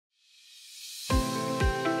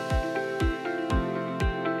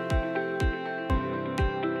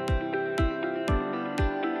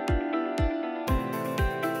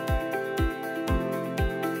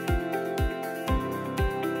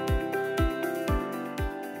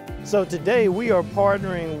So today we are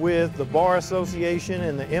partnering with the Bar Association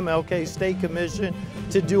and the MLK State Commission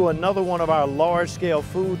to do another one of our large-scale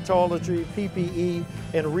food, toiletry, PPE,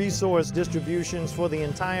 and resource distributions for the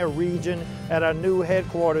entire region at our new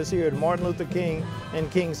headquarters here at Martin Luther King and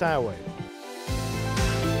Kings Highway.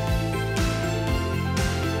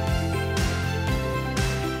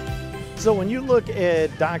 So when you look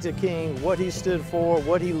at Dr. King, what he stood for,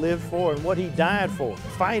 what he lived for, and what he died for,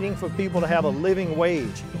 fighting for people to have a living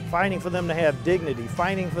wage, fighting for them to have dignity,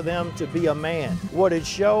 fighting for them to be a man. What it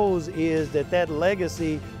shows is that that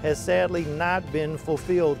legacy has sadly not been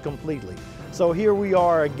fulfilled completely. So here we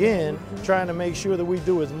are again, trying to make sure that we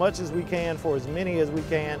do as much as we can for as many as we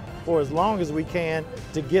can, for as long as we can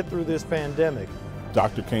to get through this pandemic.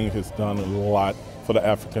 Dr. King has done a lot for the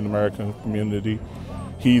African American community.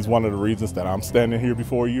 He's one of the reasons that I'm standing here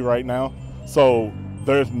before you right now. So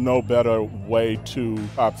there's no better way to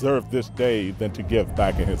observe this day than to give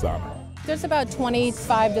back in his honor. There's about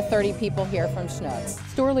 25 to 30 people here from Schnucks.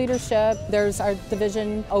 Store leadership, there's our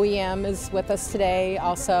division OEM is with us today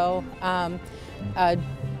also.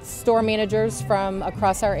 Store managers from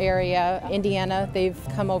across our area, Indiana, they've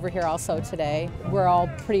come over here also today. We're all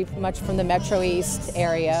pretty much from the Metro East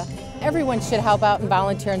area. Everyone should help out and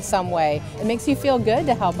volunteer in some way. It makes you feel good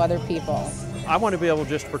to help other people. I want to be able to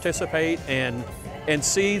just participate and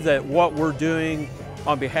see that what we're doing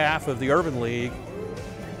on behalf of the Urban League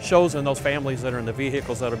shows in those families that are in the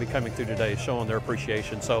vehicles that will be coming through today, showing their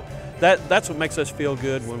appreciation. So that's what makes us feel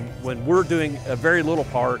good when we're doing a very little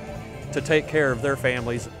part to take care of their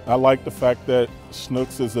families. I like the fact that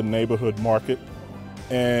Schnucks is a neighborhood market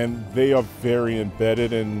and they are very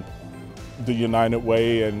embedded in the United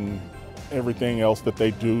Way and everything else that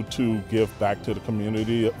they do to give back to the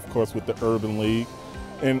community, of course with the Urban League.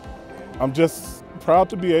 And I'm just proud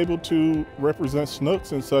to be able to represent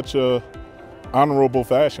Schnucks in such a honorable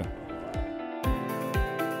fashion.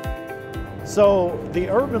 So the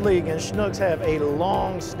Urban League and Schnucks have a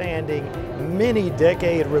long-standing,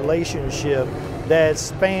 many-decade relationship that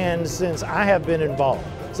spans since I have been involved.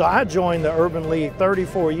 So I joined the Urban League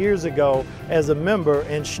 34 years ago as a member,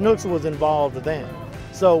 and Schnucks was involved then.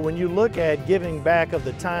 So when you look at giving back of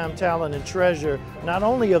the time, talent, and treasure, not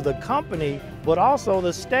only of the company, but also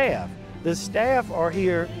the staff. The staff are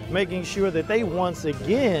here making sure that they once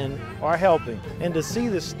again are helping. And to see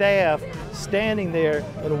the staff standing there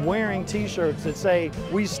and wearing t-shirts that say,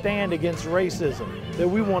 "We stand against racism," that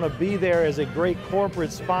we want to be there as a great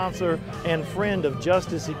corporate sponsor and friend of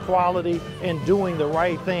justice, equality, and doing the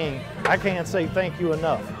right thing, I can't say thank you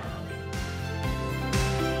enough.